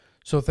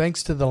So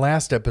thanks to the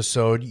last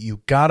episode,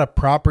 you got a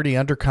property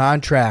under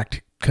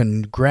contract.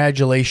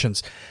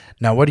 Congratulations.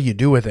 Now what do you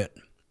do with it?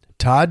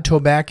 Todd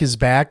Toback is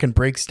back and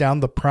breaks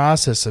down the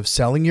process of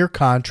selling your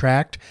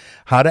contract,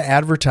 how to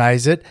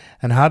advertise it,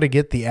 and how to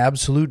get the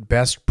absolute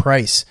best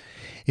price.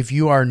 If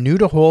you are new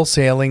to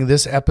wholesaling,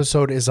 this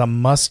episode is a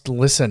must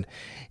listen.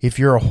 If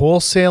you're a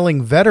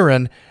wholesaling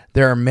veteran,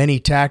 there are many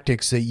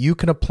tactics that you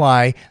can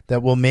apply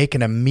that will make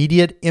an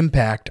immediate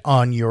impact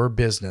on your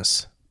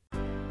business.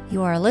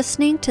 You are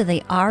listening to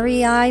the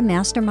REI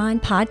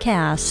Mastermind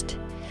Podcast.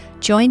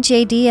 Join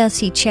JD as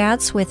he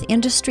chats with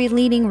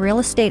industry-leading real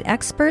estate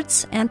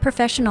experts and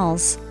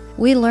professionals.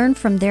 We learn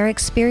from their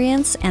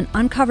experience and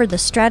uncover the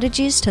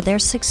strategies to their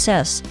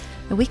success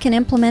that we can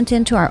implement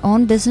into our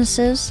own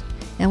businesses,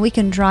 and we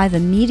can drive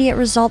immediate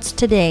results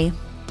today.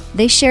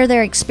 They share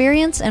their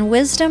experience and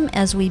wisdom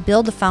as we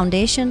build the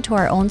foundation to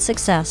our own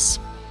success.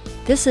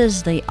 This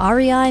is the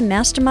REI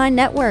Mastermind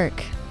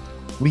Network.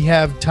 We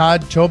have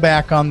Todd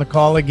Toback on the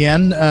call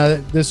again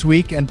this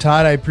week. And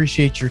Todd, I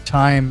appreciate your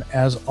time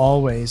as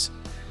always.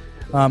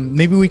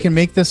 Maybe we can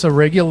make this a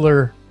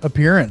regular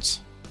appearance.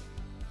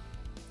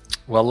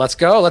 Well, let's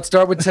go. Let's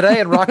start with today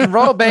and rock and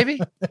roll, baby.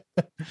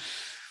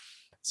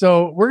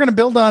 So we're going to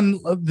build on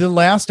the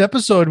last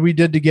episode we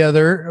did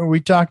together. We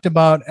talked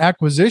about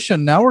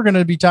acquisition. Now we're going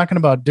to be talking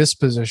about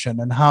disposition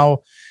and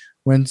how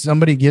when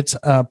somebody gets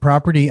a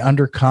property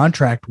under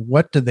contract,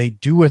 what do they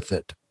do with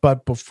it?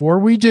 But before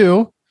we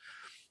do,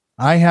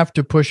 I have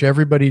to push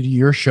everybody to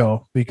your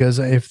show, because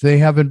if they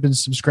haven't been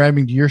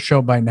subscribing to your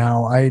show by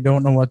now, I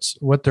don't know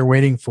what they're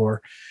waiting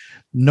for.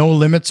 No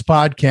Limits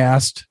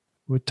Podcast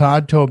with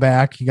Todd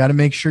Toback. You got to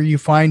make sure you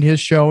find his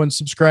show and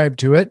subscribe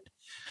to it.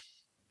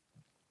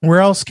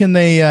 Where else can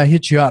they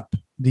hit you up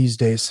these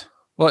days?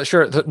 Well,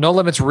 sure. The No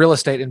Limits Real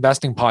Estate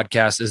Investing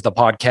Podcast is the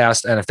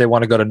podcast. And if they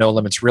want to go to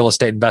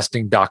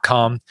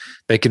NoLimitsRealEstateInvesting.com,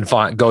 they can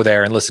go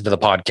there and listen to the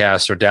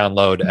podcast or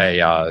download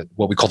a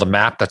what we call the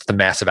MAP. That's the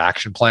Massive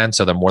Action Plan.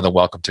 So they're more than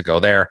welcome to go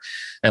there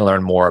and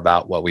learn more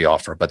about what we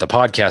offer. But the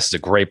podcast is a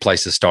great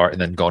place to start,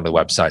 and then going to the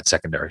website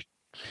secondary.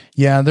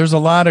 Yeah, there's a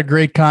lot of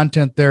great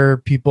content there,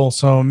 people.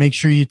 So make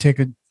sure you take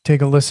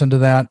a listen to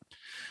that.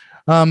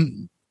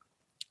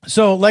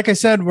 So like I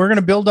said, we're going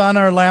to build on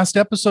our last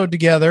episode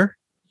together.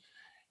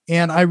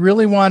 And I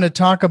really want to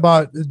talk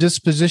about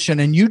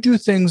disposition. And you do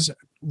things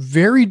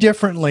very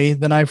differently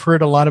than I've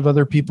heard a lot of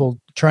other people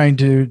trying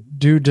to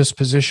do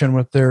disposition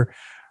with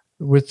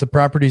the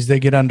properties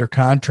they get under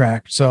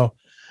contract. So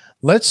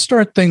let's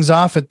start things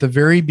off at the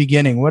very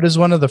beginning. What is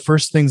one of the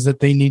first things that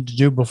they need to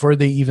do before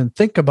they even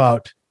think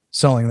about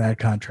selling that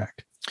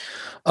contract?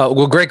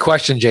 Well, great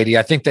question, JD.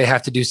 I think they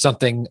have to do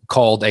something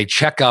called a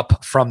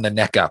checkup from the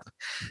neck up.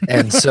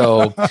 And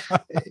so,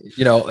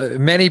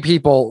 many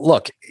people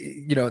look,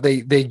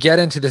 they get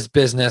into this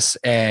business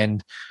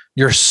and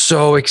you're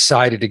so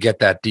excited to get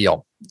that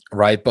deal,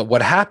 right? But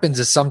what happens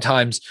is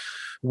sometimes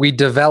we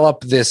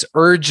develop this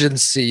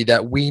urgency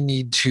that we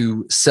need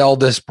to sell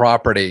this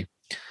property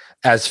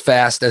as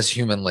fast as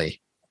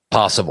humanly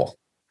possible,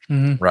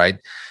 right?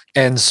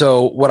 And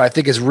so what I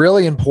think is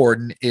really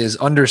important is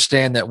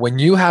understand that when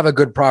you have a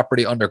good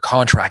property under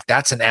contract,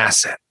 that's an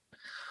asset,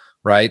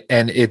 right?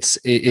 And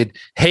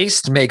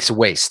haste makes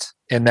waste,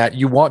 in that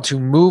you want to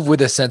move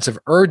with a sense of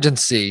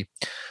urgency,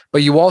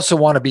 but you also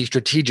want to be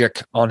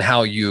strategic on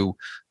how you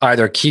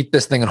either keep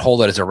this thing and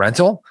hold it as a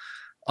rental,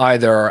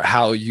 either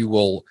how you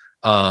will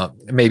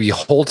maybe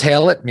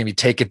wholesale it, maybe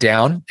take it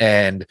down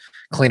and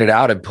clean it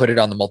out and put it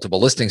on the multiple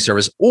listing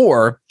service,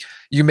 or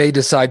you may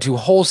decide to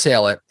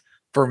wholesale it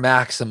for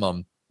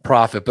maximum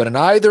profit. But in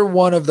either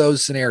one of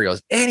those scenarios,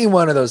 any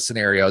one of those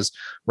scenarios,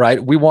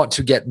 right, we want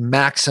to get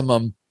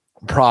maximum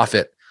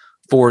profit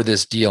for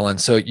this deal. And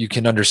so you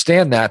can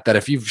understand that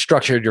if you've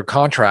structured your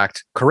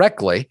contract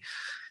correctly,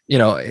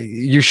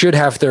 you should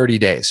have 30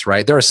 days,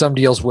 right? There are some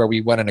deals where we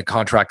went into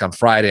contract on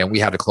Friday and we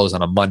had to close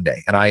on a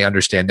Monday. And I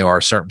understand there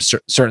are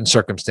certain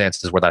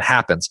circumstances where that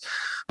happens,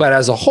 but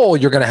as a whole,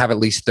 you're going to have at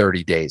least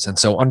 30 days. And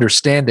so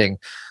understanding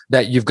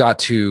that you've got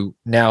to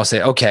now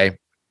say, okay,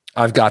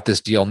 I've got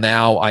this deal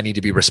now. I need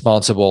to be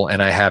responsible,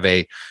 and I have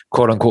a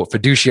quote unquote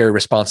fiduciary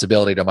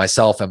responsibility to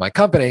myself and my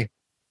company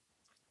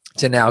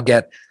to now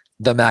get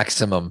the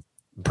maximum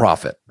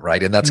profit,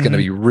 right? And that's going to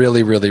be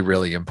really, really,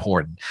 really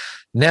important.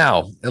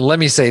 Now, let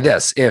me say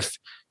this. If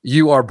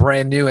you are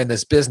brand new in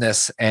this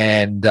business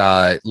and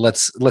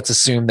let's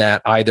assume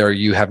that either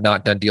you have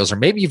not done deals or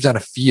maybe you've done a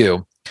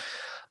few,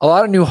 a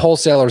lot of new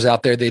wholesalers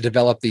out there, they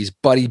develop these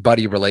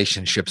buddy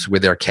relationships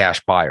with their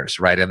cash buyers,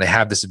 right? And they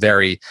have this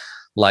very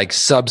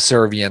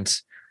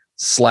subservient /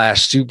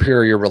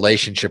 superior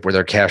relationship with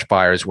their cash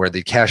buyers, where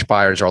the cash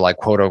buyers are like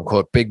quote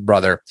unquote big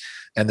brother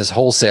and this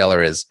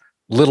wholesaler is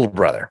little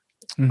brother,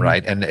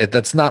 right? And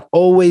that's not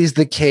always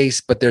the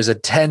case, but there's a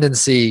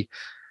tendency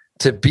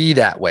to be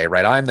that way,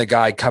 right? I'm the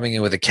guy coming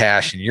in with the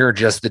cash and you're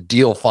just the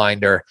deal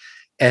finder.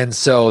 And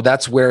so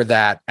that's where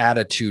that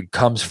attitude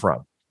comes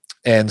from.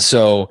 And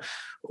so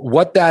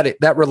what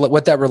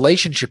that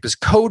relationship is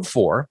code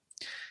for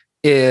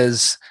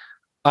is,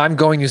 I'm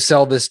going to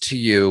sell this to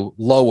you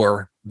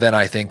lower than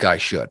I think I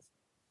should.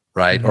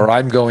 Right. Or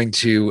I'm going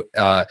to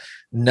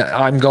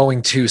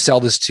sell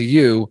this to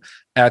you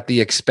at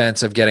the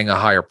expense of getting a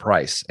higher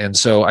price. And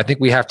so I think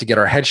we have to get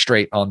our head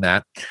straight on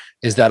that,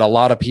 is that a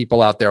lot of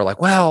people out there are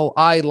like, well,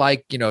 I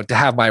like, to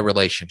have my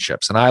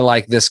relationships, and I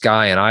like this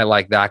guy and I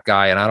like that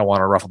guy, and I don't want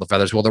to ruffle the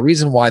feathers. Well, the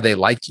reason why they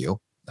like you,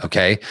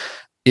 okay,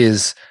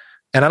 is,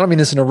 and I don't mean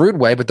this in a rude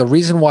way, but the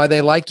reason why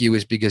they like you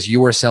is because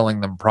you are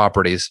selling them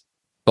properties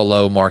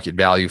below market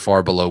value,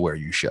 far below where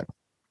you should.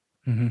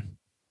 Mm-hmm.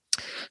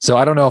 So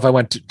I don't know if I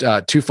went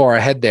too far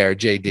ahead there,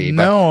 JD.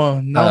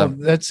 No,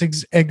 that's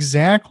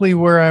exactly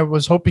where I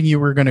was hoping you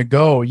were going to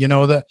go.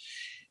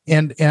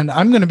 And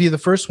I'm going to be the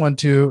first one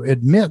to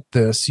admit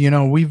this.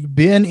 We've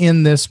been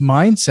in this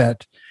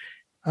mindset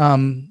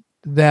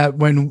that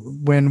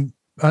when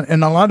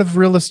and a lot of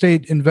real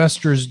estate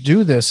investors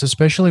do this,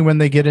 especially when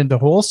they get into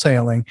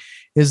wholesaling,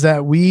 is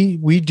that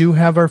we do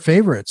have our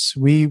favorites.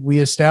 We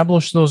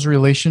establish those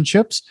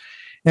relationships,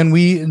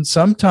 and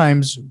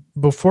sometimes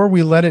before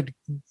we let it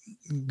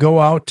go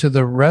out to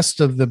the rest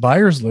of the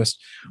buyers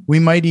list, we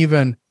might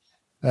even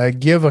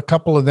give a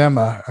couple of them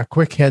a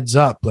quick heads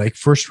up, like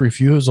first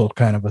refusal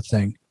kind of a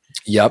thing.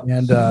 Yep.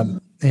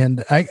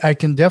 And I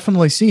can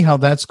definitely see how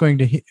that's going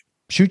to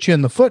shoot you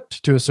in the foot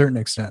to a certain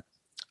extent.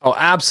 Oh,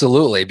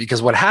 absolutely.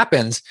 Because what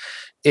happens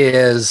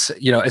is,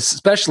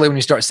 especially when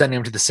you start sending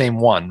them to the same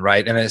one,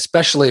 right? And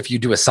especially if you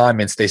do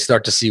assignments, they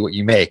start to see what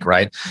you make,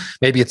 right?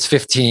 Maybe it's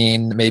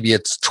 15, maybe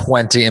it's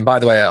 20. And by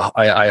the way,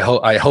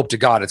 I hope to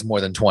God it's more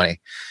than 20.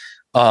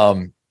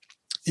 And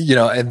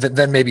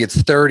then maybe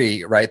it's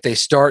 30, right? They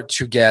start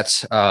to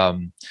get,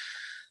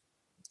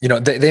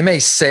 they may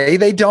say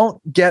they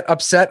don't get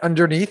upset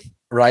underneath,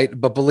 right?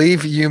 But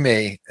believe you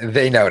me,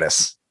 they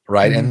notice,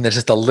 right? Mm-hmm. And there's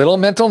just a little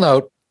mental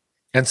note.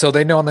 And so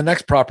they know on the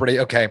next property,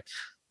 okay,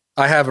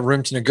 I have a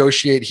room to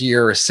negotiate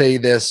here, or say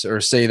this or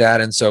say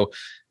that. And so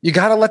you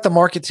got to let the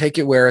market take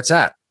it where it's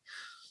at.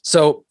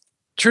 So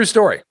true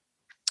story.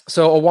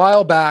 So a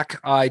while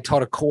back, I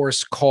taught a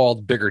course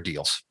called Bigger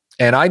Deals.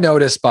 And I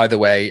noticed, by the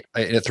way,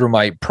 through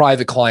my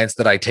private clients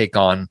that I take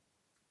on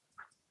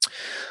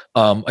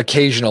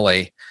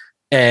occasionally,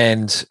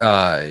 and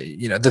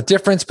the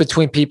difference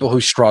between people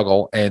who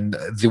struggle and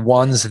the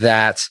ones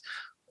that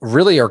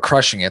really are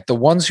crushing it. The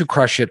ones who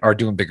crush it are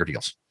doing bigger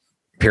deals.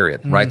 Period.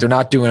 Mm-hmm. Right? They're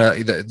not doing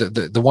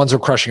the ones who are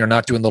crushing are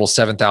not doing little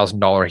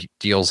 $7,000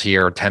 deals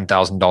here, or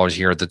 $10,000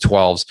 here at the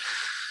 12s.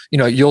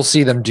 You'll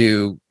see them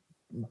do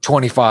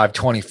 25,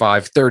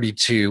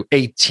 32,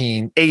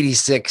 18,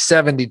 86,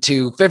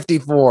 72,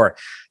 54.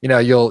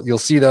 You'll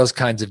see those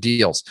kinds of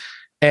deals.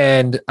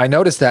 And I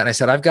noticed that, and I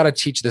said, I've got to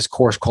teach this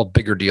course called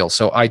Bigger Deals.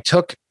 So I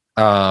took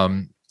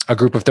a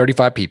group of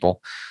 35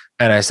 people,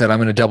 and I said, I'm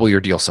going to double your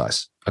deal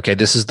size. Okay,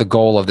 this is the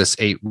goal of this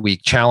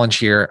 8-week challenge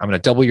here. I'm going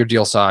to double your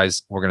deal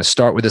size. We're going to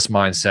start with this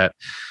mindset.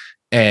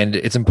 And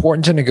it's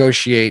important to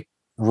negotiate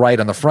right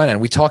on the front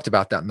end. We talked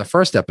about that in the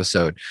first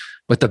episode.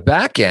 But the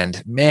back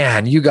end,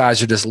 man, you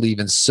guys are just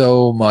leaving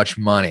so much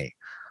money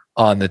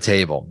on the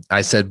table.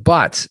 I said,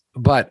 but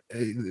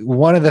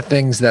one of the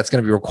things that's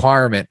going to be a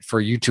requirement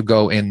for you to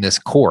go in this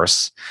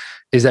course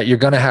is that you're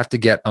going to have to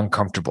get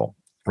uncomfortable,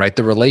 right?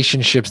 The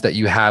relationships that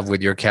you have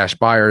with your cash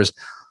buyers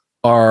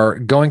are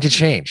going to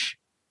change,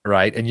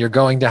 right? And you're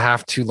going to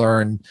have to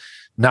learn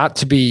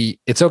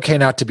it's okay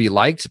not to be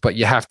liked, but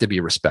you have to be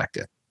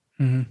respected.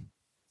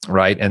 Mm-hmm.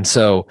 Right. And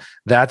so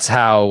that's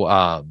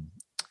how,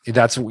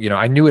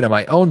 I knew it in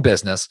my own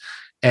business.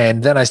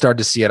 And then I started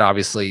to see it,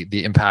 obviously,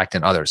 the impact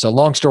in others. So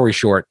long story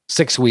short,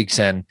 6 weeks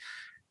in,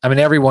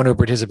 everyone who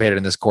participated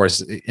in this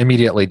course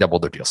immediately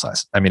doubled their deal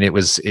size.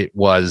 It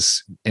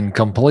was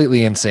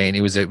completely insane.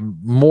 It was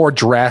more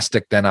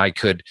drastic than I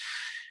could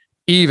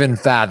even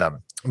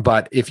fathom.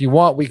 But if you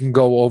want, we can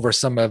go over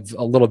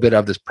a little bit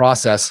of this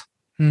process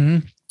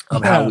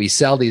of how we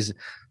sell these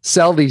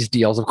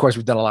deals. Of course,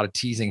 we've done a lot of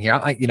teasing here.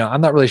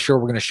 I'm not really sure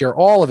we're going to share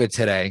all of it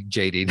today,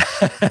 JD.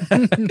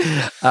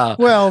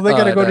 Well, they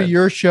got to go to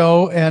your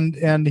show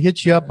and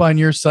hit you up on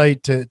your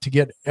site to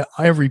get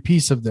every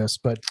piece of this.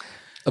 But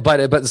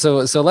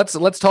so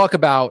let's talk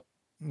about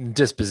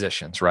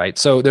dispositions, right?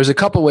 So there's a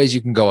couple ways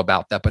you can go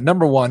about that. But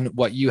number one,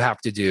 what you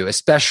have to do,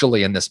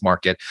 especially in this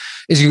market,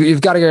 is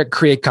you've got to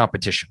create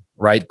competition,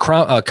 right?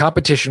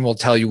 Competition will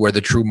tell you where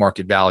the true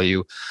market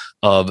value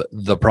of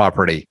the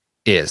property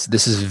is.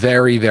 This is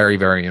very, very,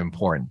 very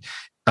important.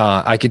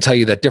 I can tell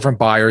you that different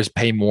buyers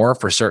pay more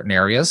for certain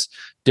areas.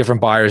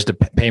 Different buyers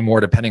pay more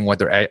depending what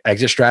their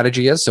exit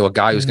strategy is. So a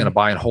guy who's going to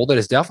buy and hold it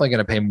is definitely going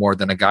to pay more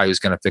than a guy who's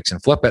going to fix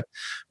and flip it,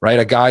 right?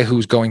 A guy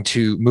who's going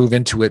to move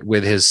into it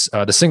with his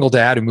the single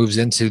dad who moves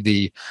into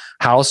the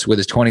house with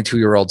his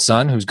 22-year-old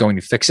son who's going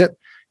to fix it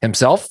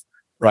himself,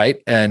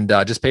 right? And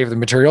just pay for the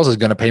materials is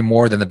going to pay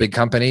more than the big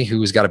company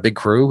who's got a big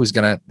crew who's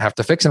going to have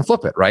to fix and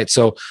flip it, right?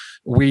 So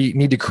we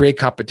need to create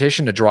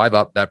competition to drive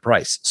up that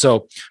price.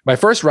 So my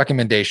first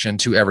recommendation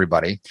to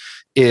everybody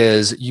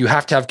is you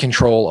have to have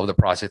control of the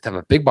process, to have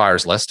a big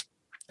buyers list.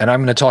 And I'm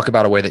going to talk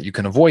about a way that you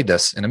can avoid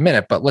this in a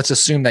minute, but let's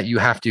assume that you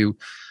have to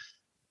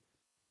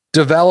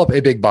develop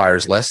a big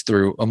buyers list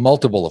through a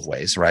multiple of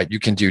ways, right? You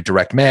can do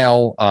direct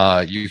mail.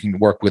 You can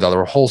work with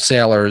other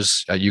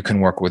wholesalers. You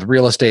can work with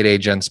real estate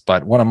agents.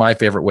 But one of my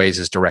favorite ways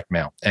is direct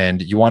mail.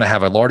 And you want to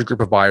have a large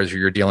group of buyers who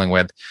you're dealing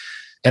with.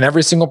 And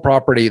every single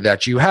property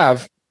that you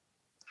have,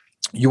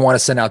 you want to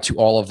send out to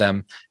all of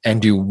them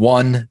and do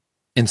one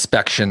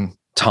inspection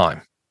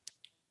time.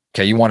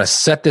 Okay. You want to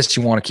set this.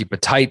 You want to keep a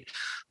tight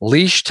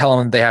leash, tell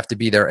them they have to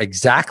be there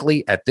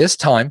exactly at this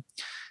time,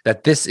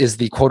 that this is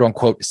the quote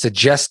unquote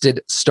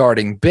suggested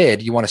starting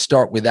bid. You want to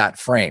start with that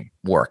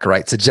framework,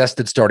 right?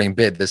 Suggested starting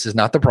bid. This is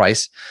not the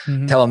price.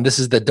 Tell them this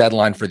is the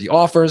deadline for the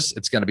offers.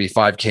 It's going to be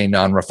 $5,000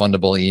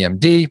 non-refundable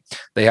EMD.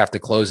 They have to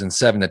close in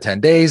 7 to 10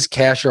 days,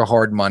 cash or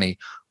hard money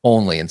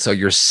only. And so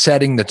you're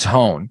setting the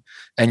tone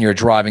and you're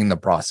driving the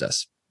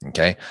process.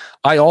 Okay.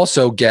 I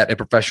also get a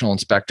professional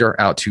inspector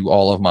out to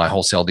all of my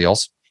wholesale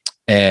deals.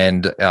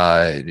 And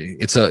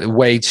it's a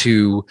way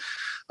to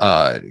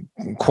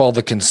quell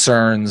the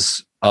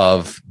concerns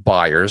of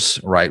buyers,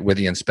 right, with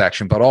the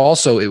inspection, but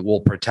also it will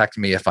protect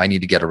me if I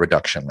need to get a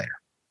reduction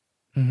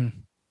later.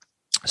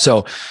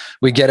 So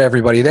we get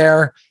everybody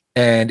there.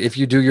 And if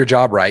you do your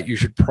job right, you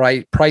should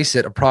price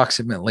it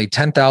approximately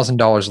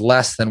 $10,000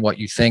 less than what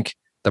you think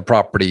the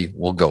property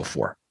will go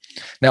for.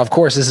 Now, of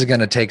course, this is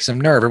going to take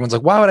some nerve. Everyone's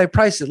like, why would I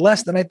price it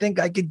less than I think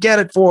I could get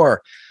it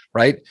for?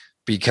 Right?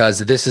 Because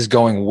this is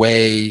going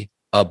way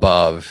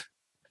above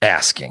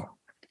asking.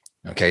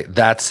 Okay.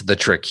 That's the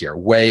trick here.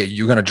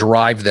 You're going to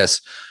drive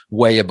this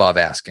way above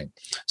asking.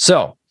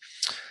 So,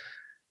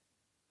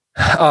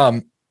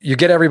 you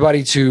get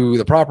everybody to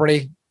the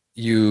property.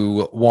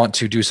 You want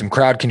to do some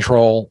crowd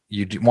control.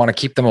 You want to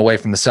keep them away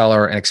from the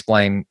seller and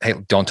explain, hey,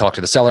 don't talk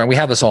to the seller. And we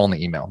have this all in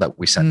the email that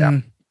we send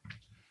out.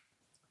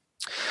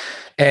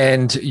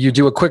 And you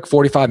do a quick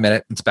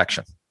 45-minute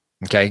inspection.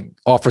 Okay.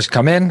 Offers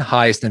come in,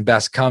 highest and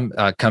best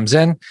comes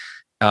in.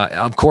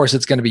 Of course,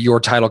 it's going to be your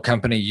title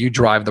company. You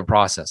drive the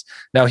process.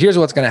 Now, here's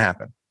what's going to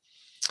happen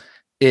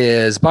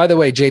is, by the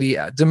way,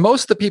 JD, do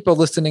most of the people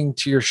listening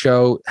to your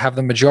show, have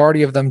the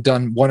majority of them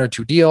done 1 or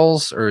 2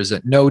 deals, or is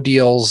it no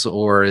deals,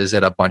 or is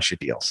it a bunch of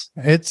deals?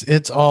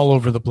 It's all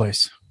over the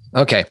place.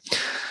 Okay.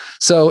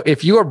 So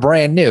if you are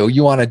brand new,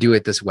 you want to do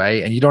it this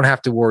way, and you don't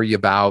have to worry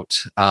about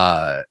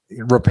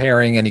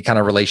repairing any kind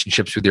of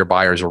relationships with your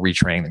buyers or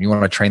retraining them. You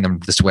want to train them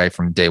this way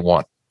from day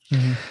one.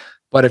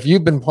 But if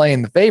you've been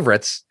playing the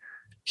favorites,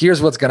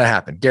 here's what's going to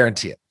happen.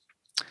 Guarantee it.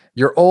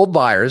 Your old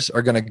buyers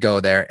are going to go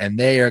there and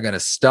they are going to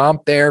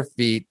stomp their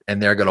feet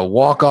and they're going to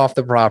walk off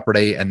the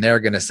property and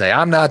they're going to say,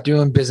 I'm not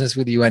doing business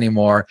with you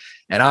anymore.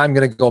 And I'm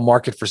going to go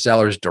market for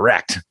sellers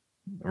direct,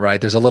 right?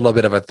 There's a little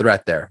bit of a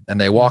threat there, and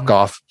they walk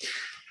off,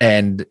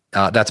 and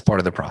that's part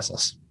of the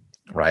process,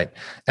 right?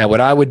 And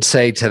what I would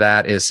say to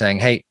that is saying,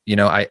 hey,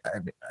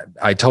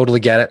 I totally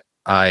get it.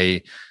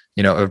 I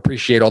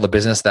appreciate all the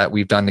business that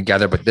we've done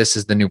together, but this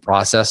is the new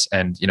process.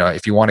 And,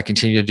 if you want to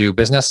continue to do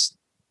business,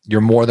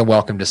 you're more than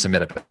welcome to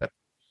submit a bid,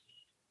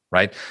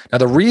 right? Now,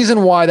 the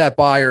reason why that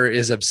buyer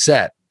is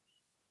upset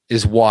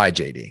is why,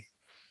 JD?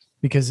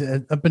 Because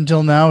up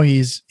until now,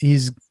 he's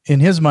in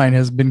his mind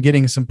has been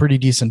getting some pretty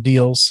decent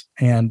deals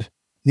and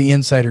the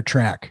insider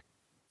track.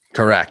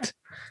 Correct.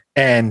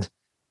 And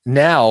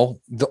now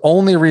the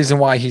only reason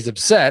why he's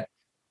upset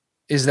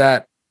is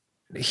that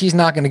he's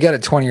not going to get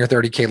it 20 or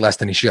 30K less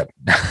than he should.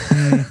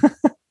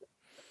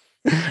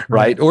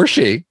 Right. Or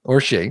she,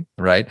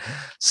 right.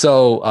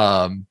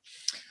 So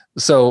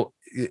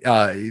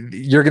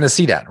you're going to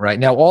see that right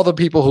now. All the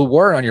people who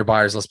were on your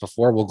buyers list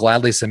before will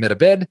gladly submit a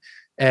bid.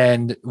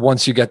 And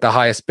once you get the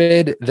highest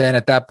bid, then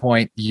at that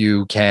point,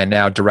 you can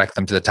now direct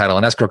them to the title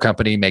and escrow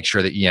company, make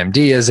sure the EMD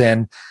is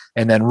in,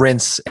 and then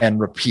rinse and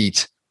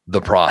repeat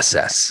the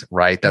process,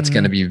 right? That's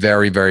going to be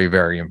very, very,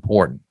 very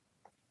important.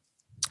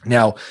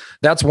 Now,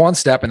 that's one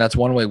step, and that's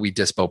one way we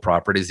dispo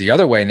properties. The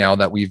other way now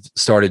that we've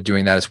started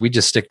doing that is we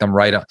just stick them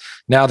right on.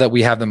 Now that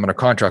we have them in a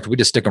contract, we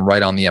just stick them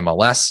right on the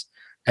MLS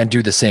and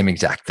do the same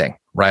exact thing,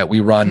 right? We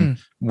run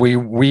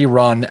we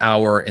run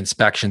our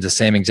inspections the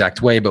same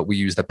exact way, but we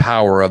use the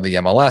power of the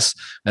MLS,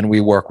 and we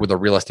work with a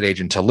real estate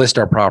agent to list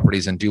our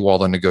properties and do all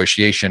the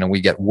negotiation, and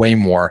we get way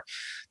more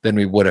than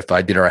we would if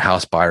I did our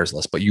house buyers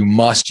list. But you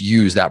must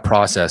use that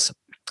process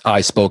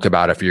I spoke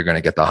about if you're going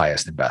to get the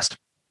highest and best.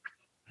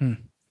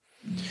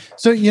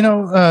 So,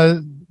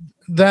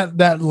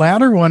 that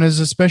latter one is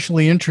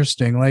especially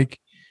interesting. Like,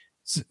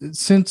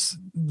 since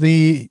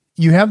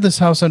you have this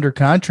house under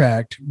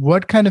contract,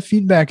 what kind of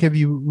feedback have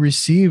you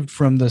received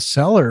from the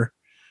seller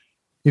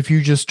if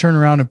you just turn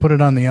around and put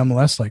it on the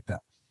MLS like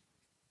that?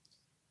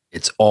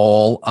 It's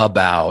all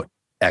about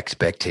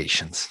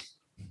expectations.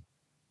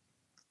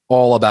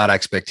 All about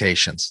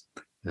expectations.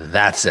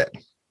 That's it.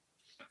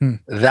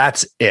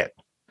 That's it.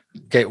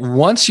 Okay.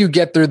 Once you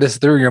get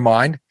through your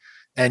mind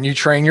and you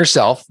train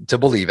yourself to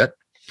believe it,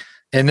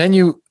 and then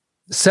you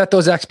set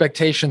those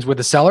expectations with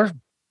the seller,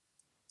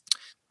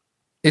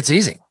 it's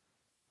easy.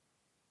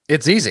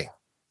 It's easy,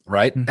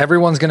 right?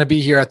 Everyone's going to be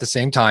here at the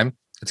same time.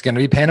 It's going to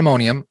be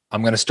pandemonium.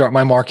 I'm going to start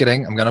my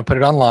marketing. I'm going to put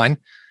it online,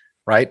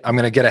 right? I'm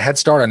going to get a head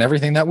start on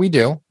everything that we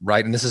do,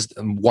 right? And this is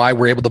why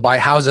we're able to buy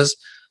houses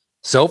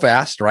so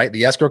fast, right?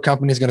 The escrow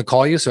company is going to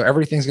call you. So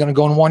everything's going to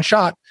go in one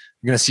shot.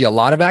 You're going to see a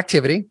lot of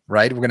activity,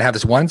 right? We're going to have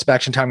this one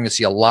inspection time. You're going to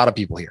see a lot of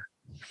people here.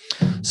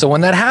 So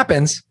when that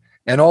happens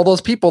and all those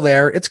people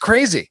there, it's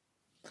crazy.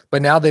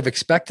 But now they've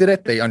expected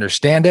it. They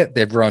understand it.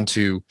 They've grown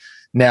to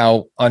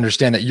now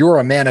understand that you're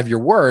a man of your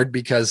word,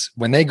 because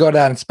when they go to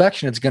that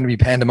inspection, it's going to be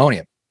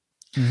pandemonium.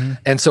 Mm-hmm.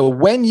 And so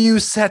when you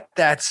set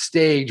that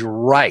stage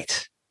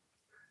right,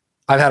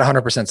 I've had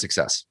 100%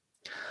 success.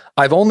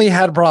 I've only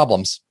had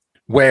problems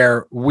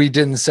where we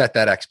didn't set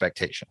that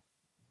expectation.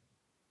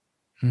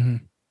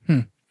 Mm-hmm.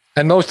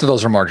 And most of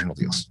those are marginal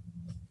deals.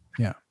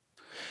 Yeah.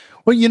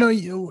 Well,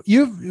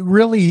 you've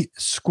really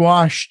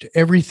squashed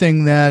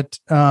everything that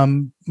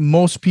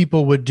most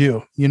people would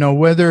do,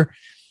 whether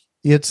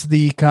it's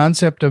the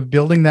concept of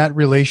building that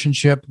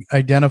relationship,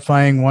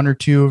 identifying one or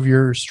two of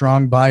your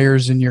strong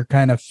buyers, and you're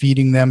kind of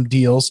feeding them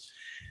deals,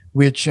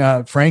 which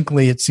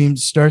frankly, it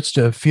starts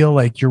to feel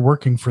like you're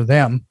working for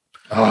them.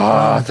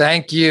 Oh,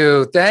 thank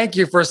you. Thank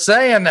you for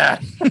saying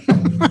that.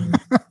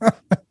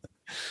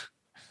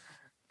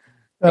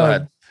 Go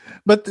ahead.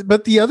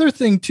 But the other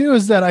thing too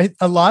is that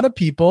a lot of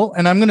people,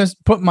 and I'm going to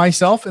put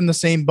myself in the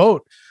same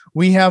boat,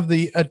 we have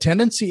a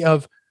tendency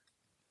of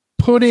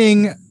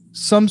putting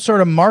some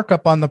sort of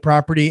markup on the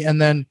property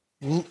and then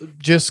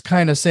just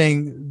kind of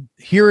saying,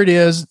 here it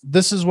is,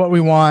 this is what we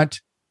want,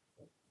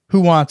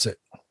 who wants it,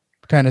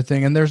 kind of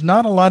thing. And there's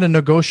not a lot of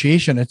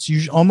negotiation. It's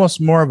usually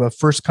almost more of a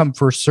first come,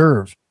 first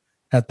serve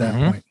at that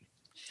point.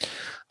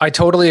 I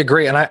totally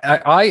agree. And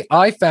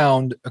I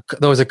found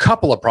there was a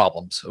couple of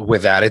problems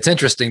with that. It's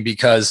interesting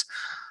because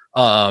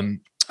I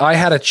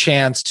had a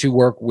chance to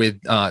work with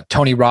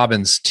Tony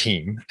Robbins'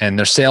 team, and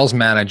their sales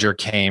manager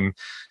came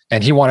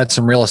and he wanted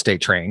some real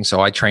estate training.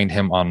 So I trained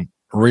him on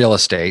real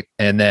estate.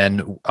 And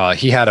then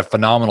he had a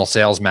phenomenal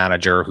sales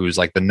manager who's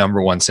like the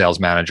number one sales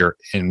manager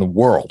in the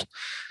world.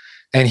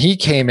 And he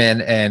came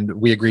in and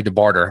we agreed to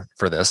barter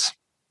for this.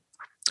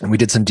 And we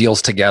did some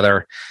deals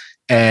together.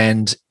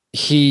 And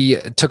he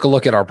took a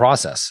look at our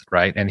process,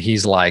 right? And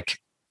he's like,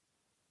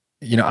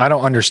 I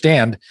don't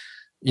understand,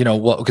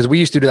 because we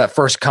used to do that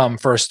first come,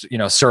 first,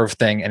 serve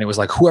thing. And it was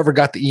like, whoever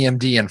got the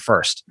EMD in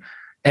first.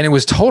 And it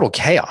was total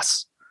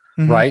chaos,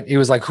 right? It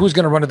was like, who's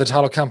going to run to the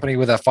title company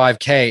with a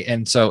 5K?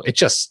 And so it's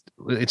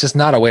just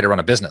not a way to run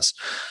a business.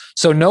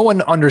 So no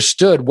one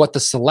understood what the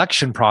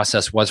selection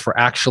process was for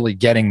actually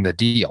getting the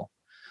deal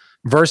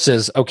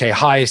versus, okay,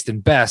 highest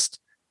and best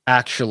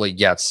actually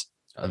gets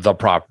the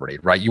property,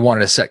 right? You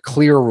wanted to set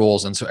clear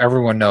rules. And so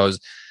everyone knows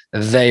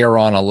they are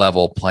on a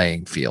level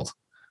playing field,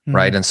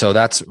 right? And so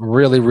that's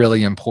really,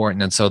 really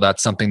important. And so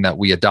that's something that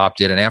we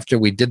adopted. And after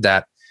we did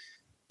that,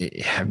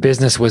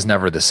 business was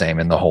never the same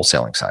in the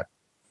wholesaling side.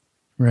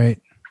 Right.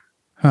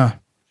 Huh.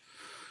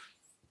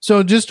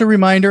 So just a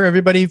reminder,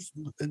 everybody,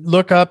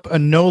 look up a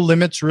No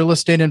Limits Real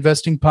Estate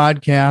Investing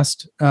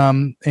podcast,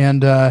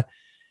 and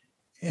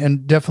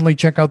definitely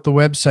check out the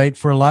website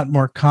for a lot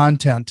more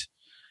content.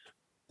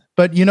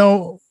 But,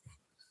 you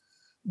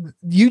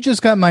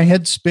just got my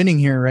head spinning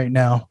here right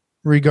now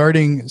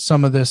regarding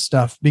some of this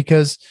stuff,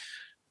 because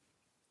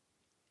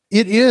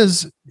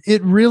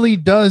it really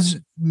does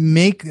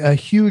make a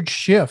huge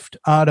shift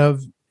out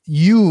of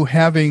you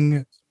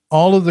having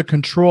all of the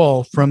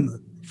control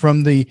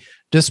from the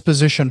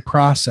disposition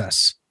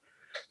process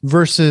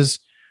versus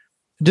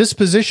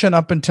disposition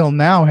up until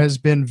now has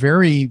been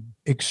very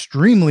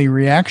extremely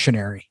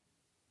reactionary.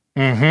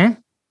 Mm-hmm.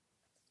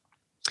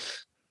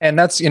 And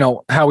that's,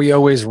 how we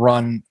always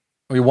run.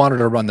 We wanted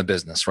to run the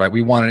business, right?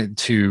 We wanted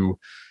to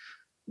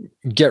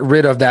get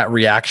rid of that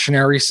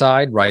reactionary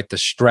side, right? The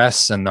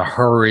stress and the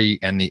hurry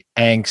and the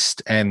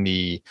angst and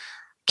the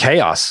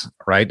chaos,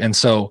 right? And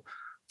so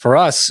for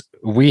us,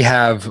 we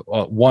have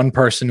one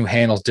person who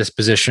handles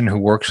disposition, who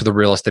works with a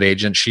real estate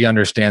agent. She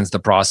understands the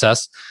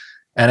process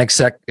and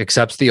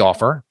accepts the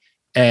offer.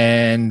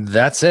 And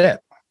that's it,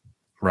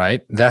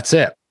 right? That's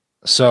it.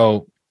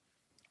 So,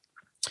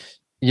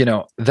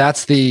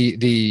 that's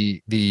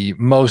the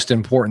most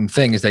important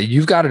thing, is that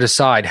you've got to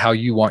decide how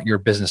you want your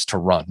business to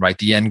run, right?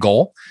 The end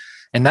goal.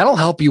 And that'll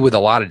help you with a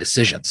lot of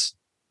decisions,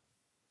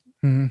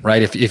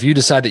 right? If you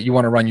decide that you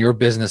want to run your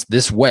business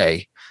this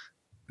way,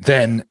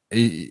 then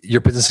your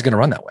business is going to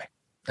run that way.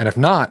 And if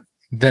not,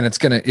 then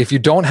if you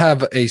don't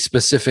have a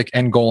specific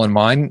end goal in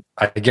mind,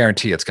 I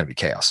guarantee it's going to be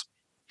chaos.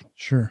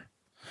 Sure.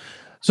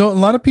 So a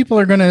lot of people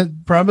are going to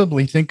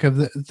probably think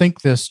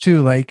this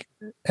too, like,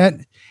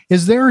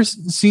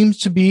 seems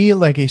to be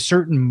like a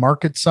certain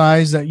market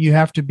size that you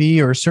have to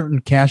be, or a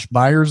certain cash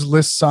buyers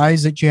list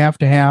size that you have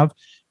to have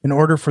in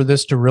order for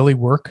this to really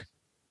work?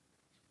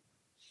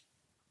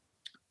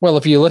 Well,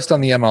 if you list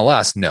on the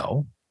MLS,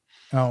 no.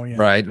 Oh yeah.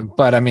 Right.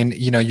 But I mean,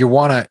 you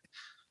want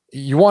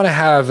to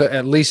have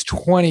at least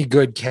 20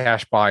 good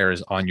cash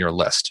buyers on your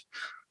list.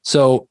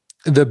 So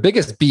the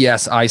biggest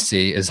BS I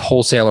see is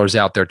wholesalers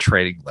out there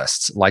trading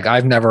lists. Like,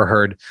 I've never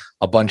heard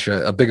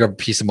a bigger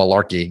piece of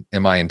malarkey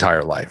in my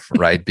entire life,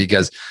 right?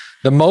 Because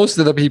the most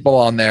of the people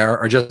on there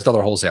are just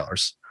other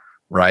wholesalers,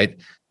 right?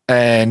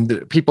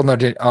 and people know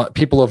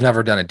people who have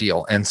never done a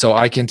deal. And so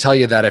I can tell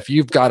you that if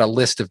you've got a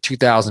list of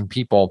 2,000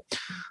 people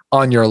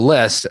on your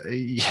list,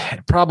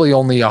 probably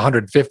only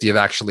 150 have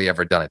actually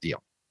ever done a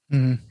deal.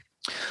 Mm-hmm.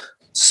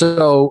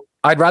 So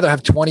I'd rather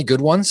have 20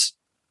 good ones,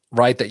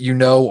 right, that you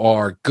know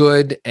are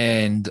good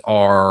and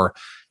are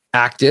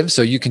active.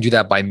 So you can do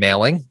that by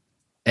mailing.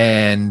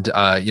 And,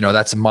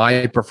 that's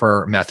my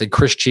preferred method.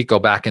 Chris Chico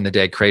back in the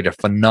day created a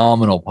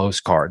phenomenal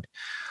postcard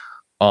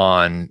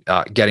on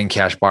getting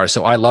cash buyers.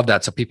 So I love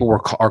that. So people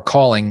are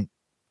calling,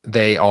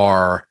 they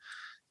are,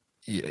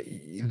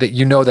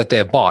 that that they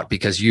have bought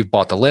because you've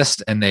bought the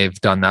list and they've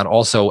done that.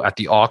 Also at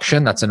the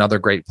auction, that's another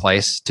great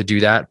place to do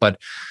that. But,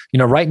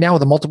 right now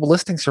with a multiple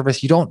listing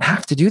service, you don't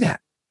have to do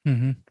that.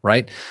 Mm-hmm.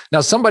 Right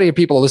now,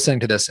 people are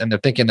listening to this and they're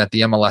thinking that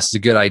the MLS is a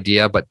good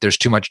idea, but there's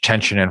too much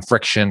tension and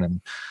friction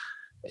and,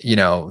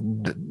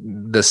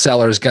 the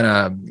seller's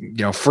gonna,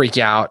 freak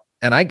out.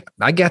 And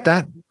I get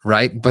that.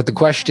 Right. But the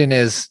question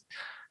is,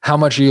 how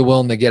much are you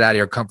willing to get out of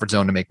your comfort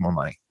zone to make more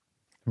money?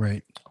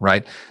 Right.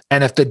 Right.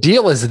 And if the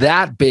deal is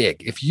that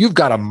big, if you've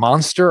got a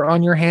monster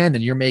on your hand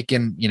and you're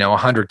making,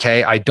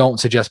 100K, I don't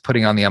suggest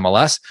putting on the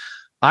MLS.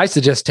 I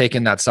suggest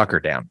taking that sucker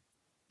down,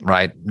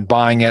 right?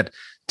 Buying it,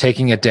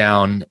 taking it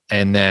down,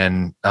 and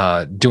then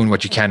doing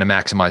what you can to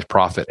maximize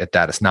profit at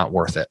that. It's not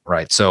worth it.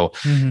 Right. So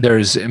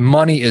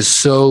money is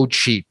so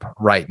cheap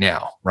right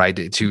now,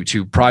 right?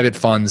 To private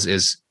funds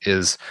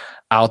is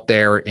out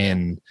there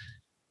in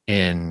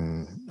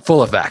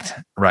full effect,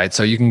 right?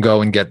 So you can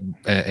go and get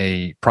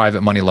a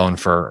private money loan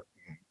for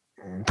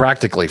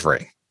practically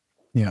free.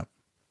 Yeah.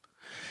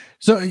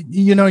 So,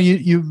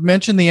 you've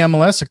mentioned the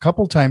MLS a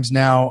couple times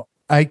now.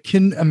 I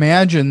can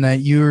imagine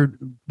that you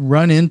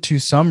run into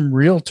some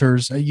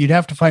realtors. You'd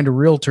have to find a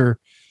realtor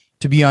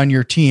to be on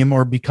your team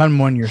or become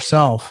one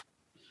yourself.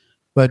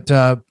 But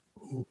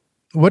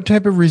what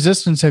type of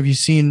resistance have you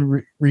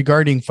seen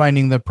regarding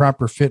finding the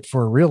proper fit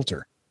for a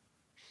realtor?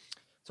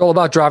 It's all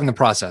about driving the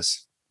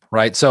process,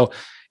 right? So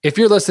if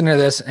you're listening to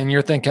this and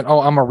you're thinking, oh,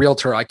 I'm a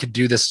realtor, I could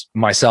do this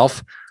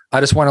myself, I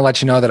just want to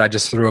let you know that I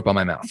just threw up on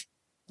my mouth.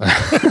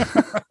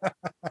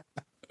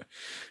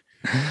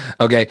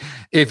 Okay.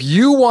 If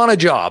you want a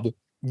job,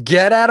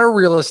 get out of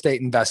real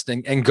estate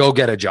investing and go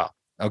get a job.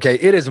 Okay.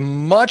 It is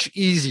much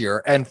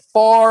easier and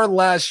far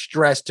less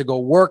stress to go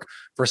work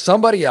for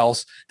somebody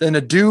else than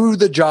to do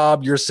the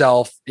job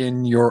yourself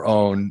in your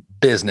own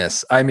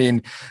business. I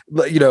mean,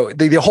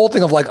 the whole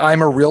thing of like,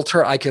 I'm a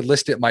realtor, I could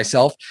list it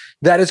myself.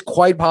 That is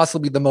quite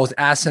possibly the most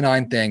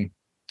asinine thing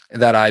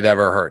that I've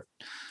ever heard.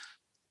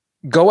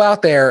 Go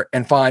out there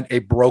and find a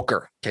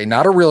broker. Okay.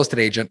 Not a real estate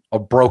agent, a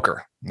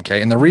broker.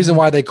 Okay. And the reason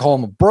why they call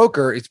them a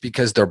broker is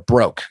because they're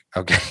broke.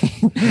 Okay.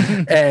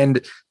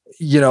 And,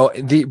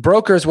 the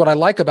brokers, what I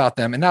like about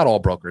them, and not all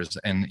brokers,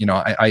 and,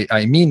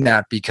 I mean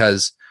that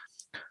because,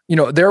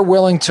 they're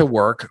willing to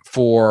work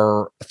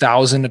for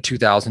 $1,000 to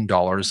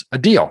 $2,000 a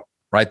deal,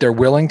 right? They're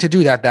willing to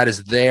do that. That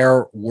is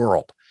their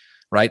world,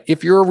 right?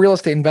 If you're a real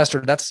estate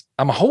investor,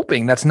 I'm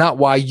hoping that's not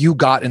why you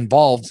got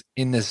involved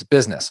in this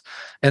business.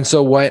 And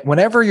so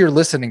whenever you're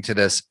listening to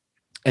this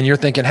and you're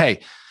thinking,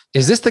 hey,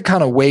 is this the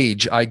kind of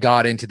wage I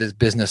got into this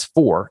business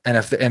for? And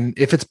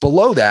if it's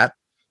below that,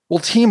 we'll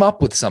team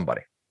up with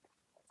somebody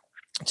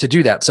to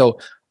do that. So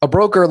a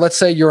broker, let's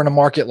say you're in a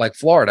market like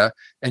Florida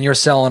and you're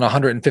selling a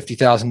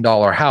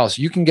 $150,000 house,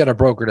 you can get a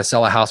broker to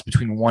sell a house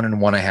between 1% and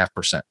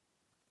 1.5%.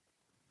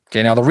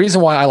 Okay. Now the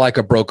reason why I like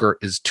a broker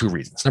is two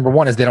reasons. Number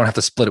one is they don't have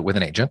to split it with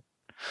an agent.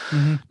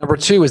 Mm-hmm. Number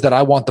two is that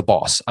I want the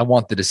boss. I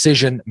want the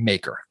decision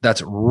maker.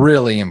 That's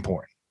really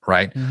important.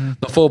 Right? Mm-hmm.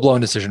 The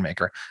full-blown decision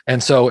maker.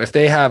 And so if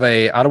they have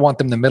I don't want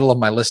them in the middle of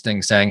my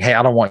listing saying, hey,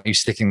 I don't want you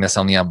sticking this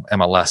on the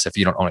MLS if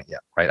you don't own it yet.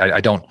 Right? I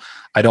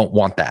don't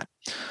want that.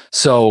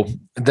 So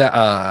that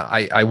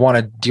I want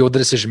to deal with the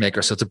decision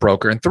maker. So it's a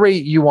broker. And three,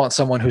 you want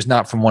someone who's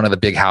not from one of the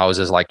big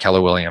houses like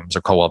Keller Williams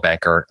or Coldwell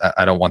Banker.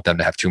 I don't want them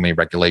to have too many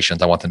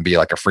regulations. I want them to be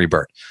like a free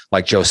bird,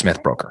 like Joe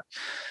Smith broker.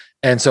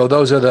 And so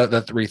those are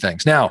the three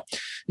things. Now,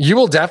 you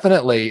will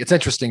definitely, it's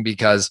interesting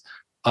because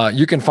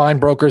you can find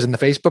brokers in the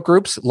Facebook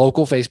groups,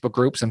 local Facebook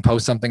groups, and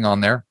post something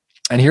on there.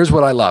 And here's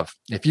what I love.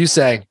 If you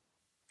say,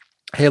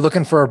 hey,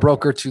 looking for a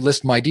broker to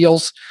list my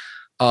deals,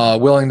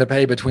 willing to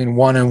pay between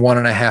 1% and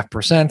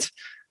 1.5%,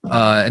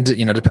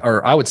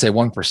 or I would say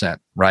 1%,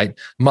 right?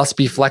 Must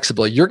be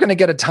flexible. You're going to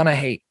get a ton of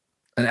hate,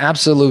 an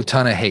absolute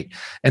ton of hate.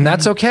 And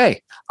that's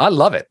okay. I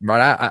love it,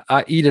 right?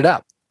 I eat it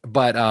up.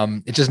 But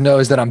it just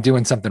knows that I'm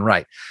doing something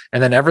right.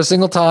 And then every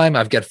single time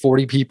I've got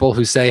 40 people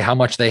who say how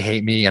much they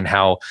hate me and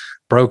how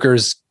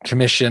brokers'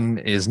 commission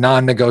is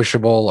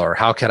non-negotiable, or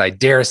how could I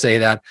dare say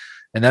that?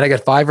 And then I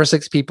get 5 or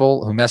 6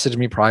 people who message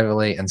me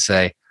privately and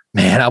say,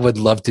 man, I would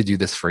love to do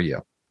this for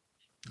you.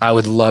 I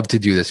would love to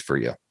do this for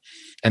you.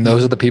 And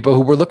those are the people who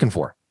we're looking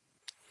for.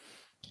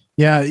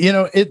 Yeah.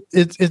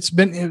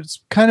 It's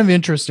kind of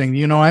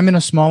interesting. I'm in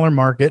a smaller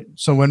market.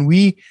 So when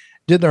we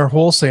did our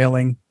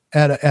wholesaling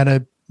at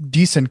a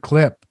decent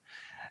clip,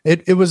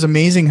 it was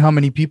amazing how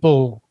many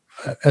people,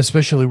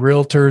 especially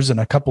realtors and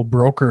a couple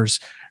brokers,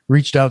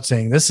 reached out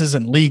saying, this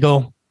isn't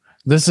legal.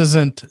 This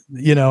isn't,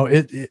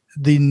 the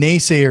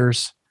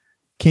naysayers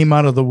came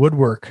out of the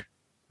woodwork,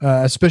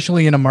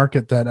 especially in a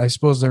market that I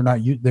suppose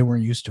they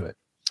weren't used to it.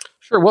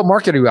 Sure. What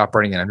market are you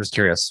operating in? I'm just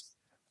curious.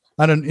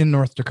 In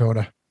North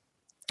Dakota.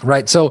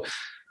 Right. So,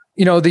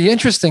 the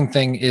interesting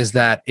thing is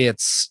that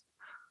it's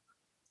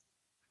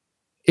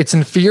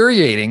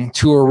infuriating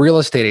to a real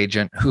estate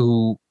agent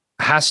who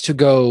has to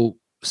go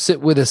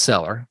sit with a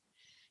seller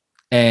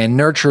and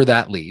nurture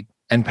that lead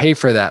and pay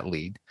for that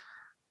lead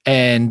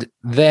and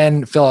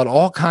then fill out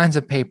all kinds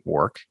of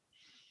paperwork,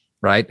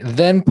 right?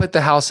 Then put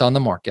the house on the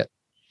market,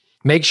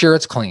 make sure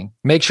it's clean,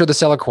 make sure the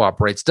seller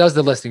cooperates, does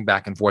the listing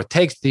back and forth,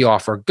 takes the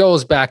offer,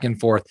 goes back and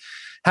forth,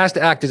 has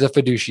to act as a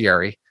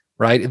fiduciary,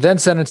 right? Then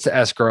send it to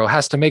escrow,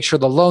 has to make sure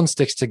the loan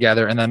sticks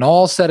together. And then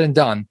all said and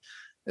done,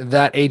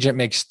 that agent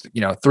makes,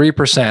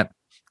 3%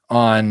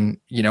 on,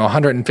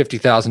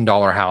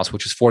 $150,000 house,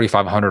 which is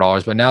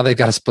 $4,500. But now they've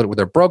got to split it with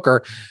their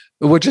broker,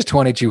 which is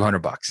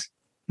 $2,200,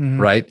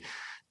 right?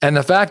 And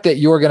the fact that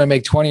you're going to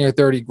make 20 or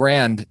 30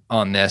 grand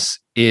on this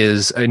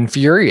is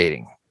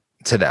infuriating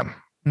to them.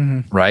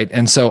 Right.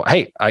 And so,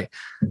 hey, I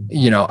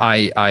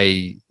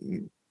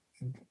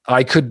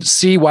could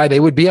see why they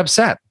would be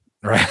upset.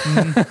 Right.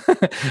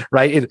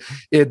 Right.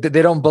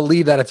 They don't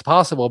believe that it's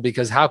possible,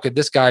 because how could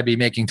this guy be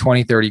making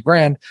 20, 30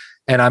 grand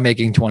and I'm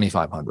making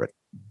 2,500?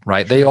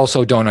 Right. They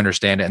also don't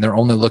understand it, and they're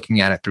only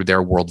looking at it through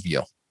their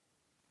worldview.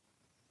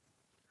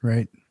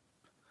 Right.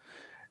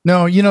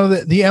 No,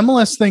 the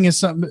MLS thing is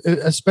something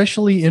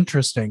especially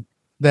interesting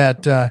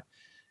that, I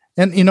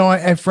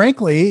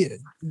frankly,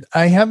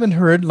 I haven't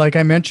heard, like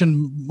I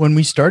mentioned when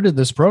we started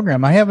this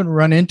program, I haven't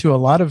run into a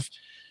lot of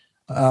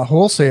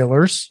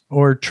wholesalers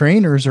or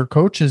trainers or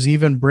coaches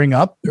even bring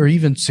up or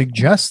even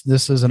suggest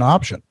this as an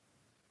option.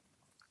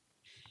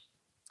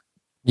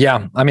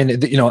 Yeah. I mean,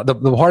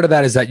 the part of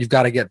that is that you've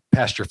got to get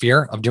past your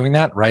fear of doing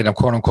that, right? I'm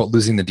quote unquote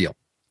losing the deal,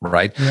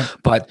 right? Yeah.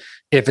 But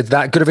if it's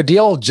that good of a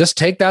deal, just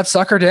take that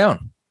sucker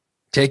down.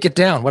 Take it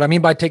down. What I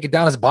mean by take it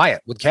down is buy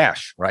it with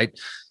cash, right?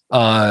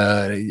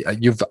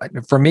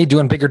 For me,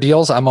 doing bigger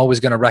deals, I'm always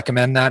going to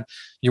recommend that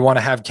you want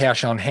to have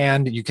cash on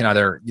hand. You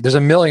can there's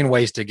a million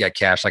ways to get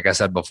cash. Like I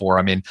said before,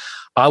 I mean,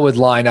 I would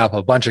line up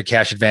a bunch of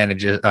cash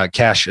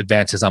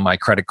advances on my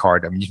credit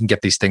card. I mean, you can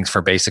get these things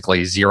for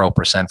basically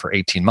 0% for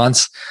 18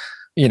 months,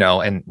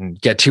 and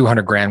get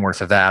 200 grand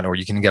worth of that, or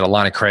you can get a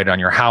line of credit on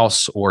your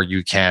house, or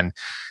you can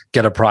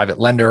get a private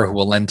lender who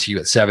will lend to you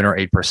at 7 or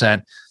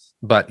 8%.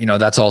 But,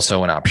 that's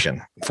also an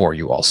option for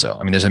you also.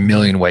 I mean, there's a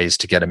million ways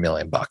to get $1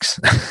 million.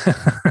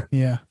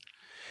 Yeah.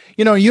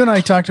 You and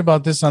I talked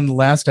about this on the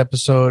last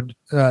episode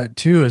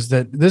too, is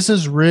that this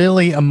is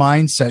really a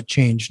mindset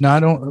change,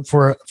 not only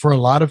for a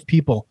lot of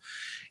people.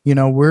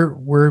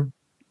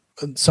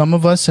 Some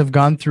of us have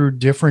gone through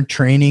different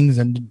trainings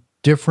and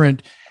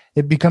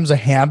it becomes a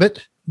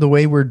habit, the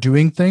way we're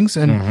doing things.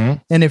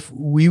 And, and if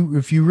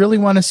you really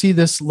want to see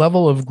this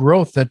level of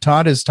growth that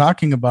Todd is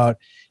talking about,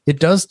 it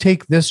does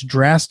take this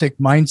drastic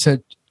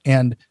mindset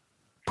and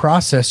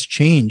process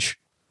change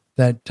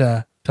that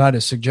Todd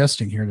is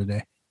suggesting here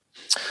today.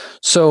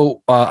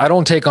 So I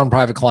don't take on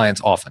private clients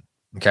often.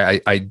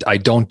 Okay. I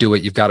don't do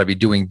it. You've got to be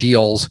doing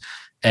deals,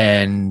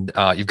 and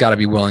you've got to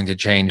be willing to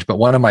change. But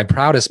one of my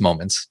proudest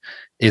moments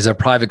is a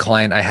private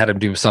client. I had him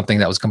do something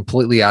that was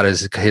completely out of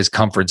his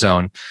comfort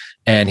zone.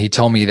 And he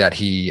told me that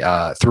he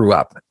threw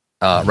up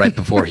right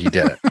before he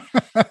did it.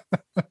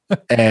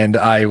 And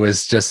I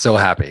was just so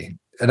happy.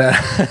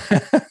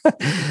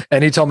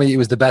 And he told me it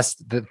was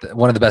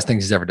one of the best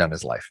things he's ever done in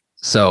his life.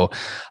 So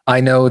I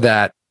know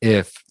that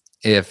if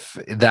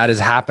that is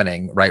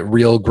happening, right,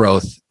 real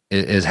growth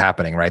is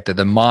happening, right? That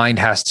the mind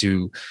has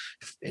to,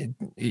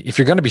 if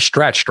you're going to be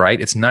stretched,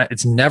 right, it's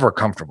never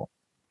comfortable.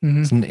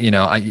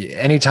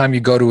 Anytime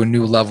you go to a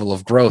new level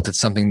of growth, it's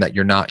something that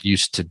you're not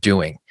used to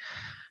doing.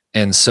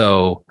 And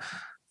so,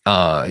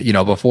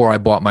 before I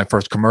bought my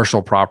first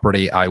commercial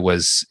property, I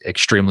was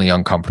extremely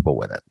uncomfortable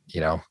with it.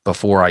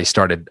 Before I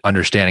started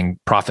understanding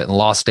profit and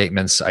loss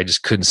statements, I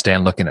just couldn't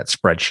stand looking at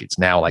spreadsheets.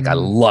 Now, I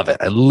love it.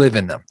 I live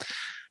in them.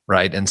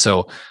 Right. And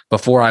so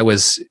before I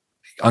was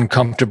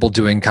uncomfortable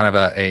doing kind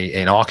of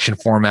an auction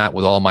format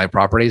with all my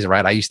properties,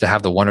 right, I used to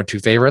have the one or two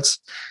favorites,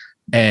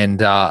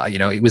 and,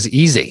 it was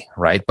easy.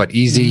 Right. But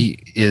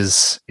easy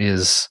is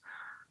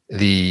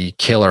the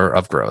killer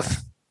of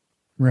growth.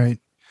 Right.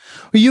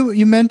 Well,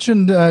 you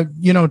mentioned,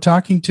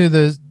 talking to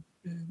the,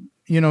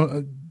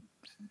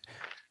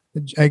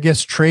 I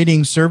guess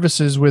trading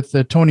services with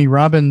the Tony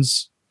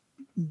Robbins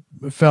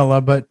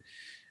fella, but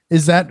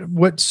is that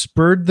what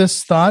spurred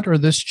this thought or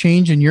this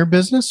change in your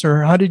business,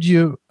 or how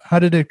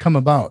did it come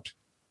about?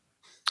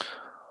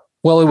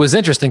 Well, it was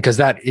interesting because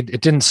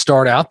it didn't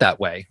start out that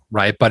way,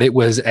 right? But it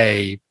was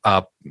a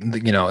pair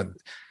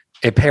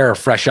of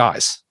fresh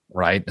eyes,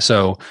 right?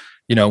 So,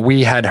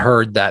 we had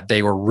heard that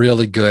they were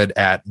really good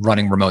at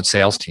running remote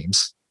sales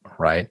teams,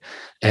 right?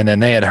 And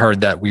then they had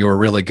heard that we were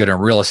really good in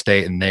real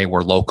estate, and they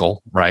were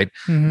local, right,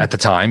 at the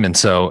time. And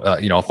so,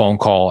 a phone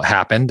call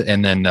happened,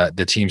 and then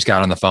the teams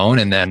got on the phone,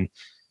 and then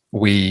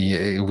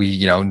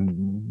we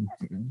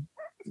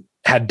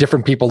had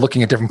different people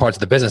looking at different parts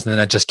of the business, and then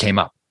it just came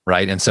up.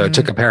 Right. And so it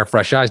took a pair of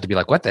fresh eyes to be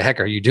like, what the heck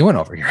are you doing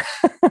over here?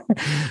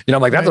 I'm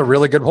like, that's a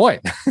really good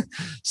point.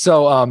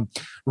 So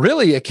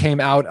really it came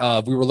out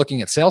of, we were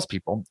looking at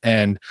salespeople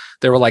and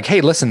they were like,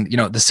 hey, listen,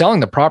 the selling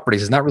the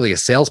properties is not really a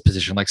sales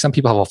position. Like some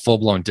people have a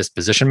full-blown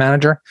disposition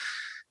manager.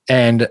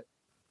 And,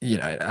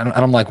 and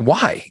I'm like,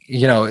 why?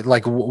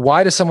 Like,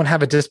 why does someone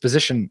have a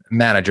disposition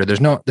manager? There's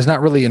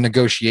not really a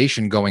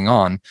negotiation going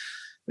on.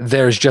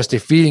 There's just a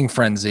feeding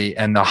frenzy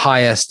and the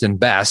highest and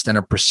best and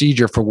a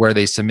procedure for where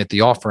they submit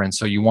the offer. And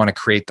so you want to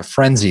create the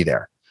frenzy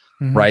there,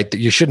 right? That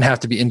you shouldn't have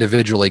to be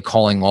individually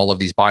calling all of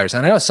these buyers.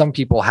 And I know some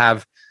people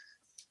have,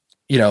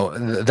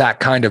 that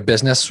kind of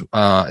business,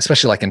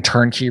 especially like in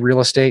turnkey real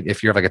estate,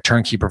 if you're like a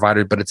turnkey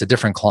provider, but it's a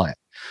different client,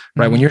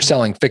 right? When you're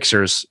selling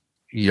fixers,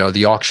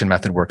 the auction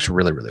method works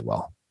really, really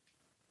well.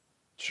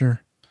 Sure.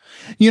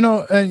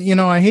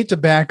 I hate to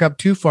back up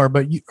too far,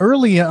 but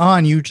early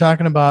on, you were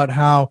talking about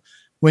how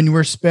when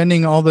we're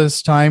spending all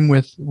this time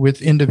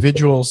with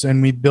individuals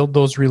and we build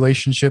those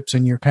relationships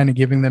and you're kind of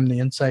giving them the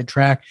inside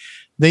track,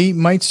 they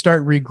might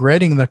start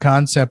regretting the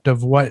concept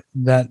of what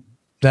that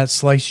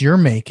slice you're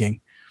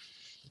making.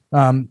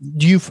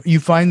 Do you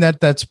find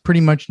that that's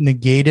pretty much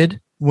negated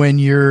when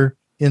you're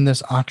in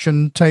this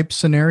auction type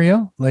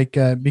scenario? Like,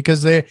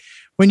 because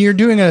when you're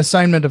doing an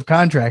assignment of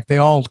contract, they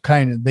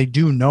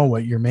do know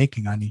what you're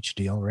making on each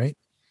deal, right?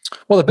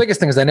 Well, the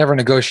biggest thing is I never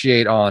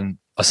negotiate on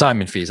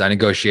assignment fees. I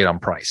negotiate on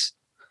price.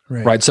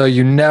 Right. So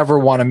you never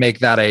want to make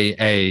that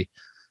a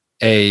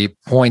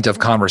point of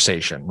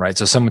conversation, right?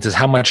 So someone says,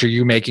 how much are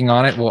you making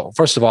on it? Well,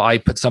 first of all, I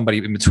put somebody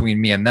in between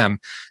me and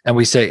them and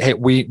we say, hey,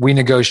 we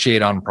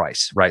negotiate on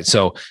price, right?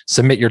 So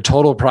submit your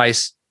total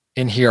price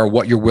in here,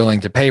 what you're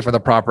willing to pay for the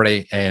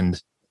property. And,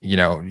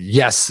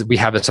 yes, we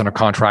have this under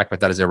contract,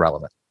 but that is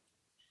irrelevant.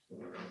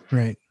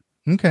 Right.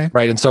 Okay.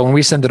 Right. And so when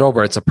we send it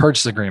over, it's a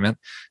purchase agreement.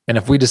 And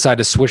if we decide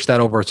to switch that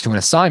over to an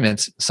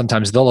assignment,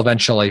 sometimes they'll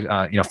eventually,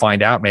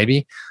 find out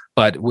maybe.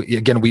 But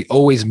we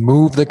always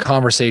move the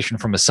conversation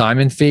from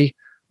assignment fee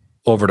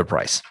over to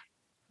price.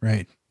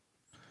 Right.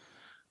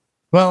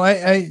 Well,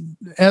 I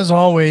as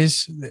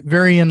always,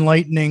 very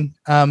enlightening.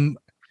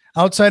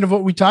 Outside of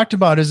what we talked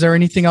about, is there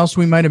anything else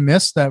we might have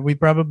missed that we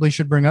probably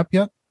should bring up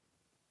yet?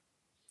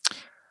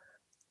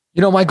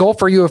 My goal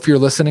for you, if you're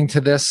listening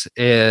to this,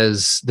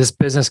 is this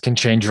business can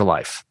change your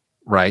life,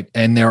 right?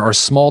 And there are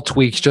small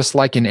tweaks, just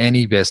like in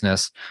any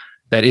business,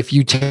 that if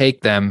you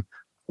take them,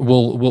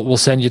 will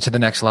send you to the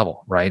next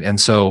level, right? And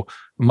so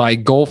my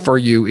goal for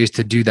you is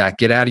to do that.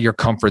 Get out of your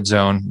comfort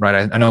zone,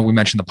 right? I know we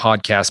mentioned the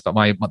podcast, but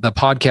the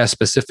podcast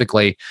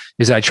specifically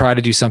is I try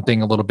to do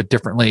something a little bit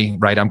differently,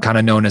 right? I'm kind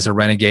of known as a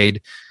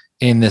renegade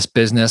in this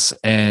business,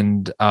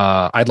 and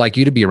I'd like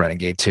you to be a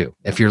renegade too,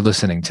 if you're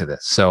listening to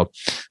this. So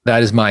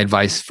that is my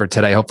advice for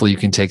today. Hopefully you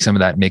can take some of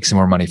that, make some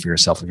more money for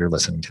yourself if you're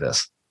listening to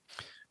this.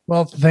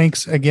 Well,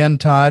 thanks again,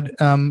 Todd.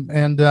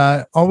 And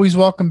always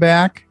welcome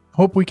back.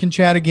 Hope we can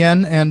chat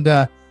again.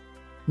 And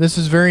this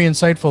is very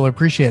insightful. I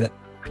appreciate it.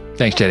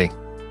 Thanks, JD.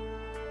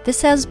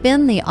 This has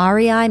been the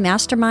REI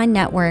Mastermind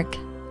Network.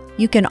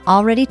 You can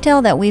already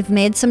tell that we've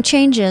made some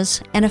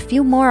changes and a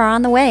few more are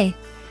on the way.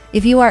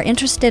 If you are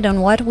interested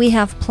in what we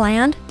have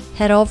planned,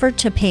 head over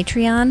to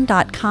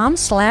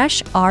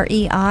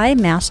patreon.com/REI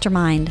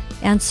Mastermind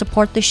and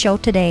support the show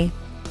today.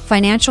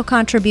 Financial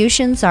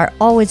contributions are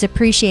always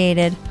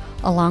appreciated,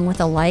 along with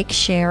a like,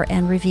 share,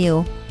 and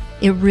review.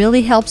 It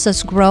really helps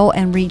us grow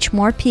and reach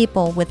more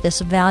people with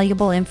this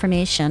valuable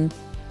information.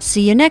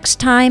 See you next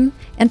time,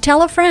 and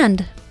tell a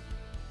friend.